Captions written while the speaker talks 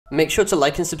Make sure to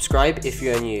like and subscribe if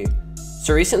you are new.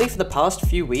 So recently, for the past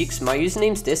few weeks,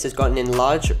 MyUsernamesThis has gotten in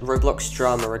large ROBLOX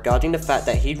drama regarding the fact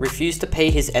that he refused to pay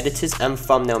his editors and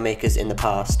thumbnail makers in the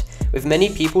past, with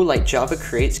many people like Java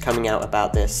Creates coming out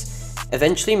about this.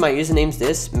 Eventually,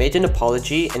 MyUsernamesThis made an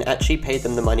apology and actually paid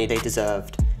them the money they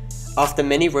deserved, after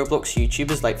many Roblox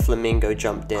YouTubers like Flamingo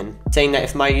jumped in, saying that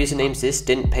if MyUsernamesThis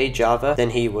didn't pay Java, then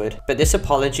he would. But this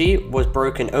apology was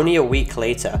broken only a week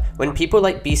later, when people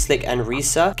like Beastlick and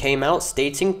Risa came out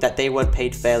stating that they weren't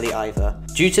paid fairly either.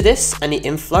 Due to this, and the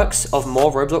influx of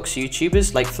more Roblox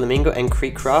YouTubers like Flamingo and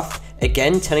KreekCraft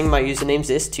again telling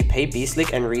MyUsernamesThis to pay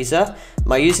Beastlick and Risa,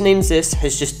 MyUsernamesThis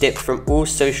has just dipped from all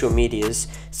social medias,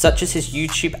 such as his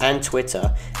YouTube and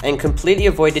Twitter, and completely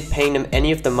avoided paying them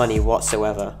any of the money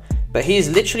whatsoever. But he is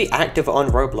literally active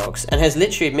on Roblox and has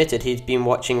literally admitted he's been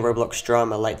watching Roblox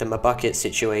drama like the Mabucket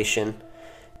situation.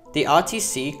 The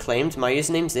RTC claimed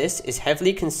MyUsernamesThis is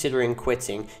heavily considering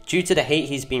quitting due to the hate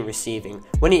he's been receiving,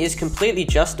 when he is completely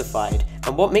justified,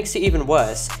 and what makes it even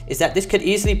worse is that this could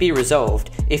easily be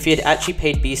resolved if he had actually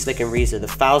paid Beastlick and Risa the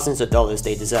thousands of dollars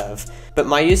they deserve. But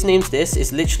MyUsernamesThis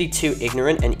is literally too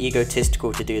ignorant and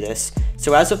egotistical to do this,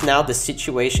 so as of now the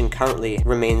situation currently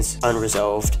remains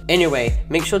unresolved. Anyway,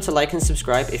 make sure to like and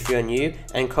subscribe if you are new,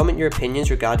 and comment your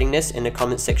opinions regarding this in the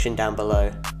comment section down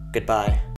below. Goodbye.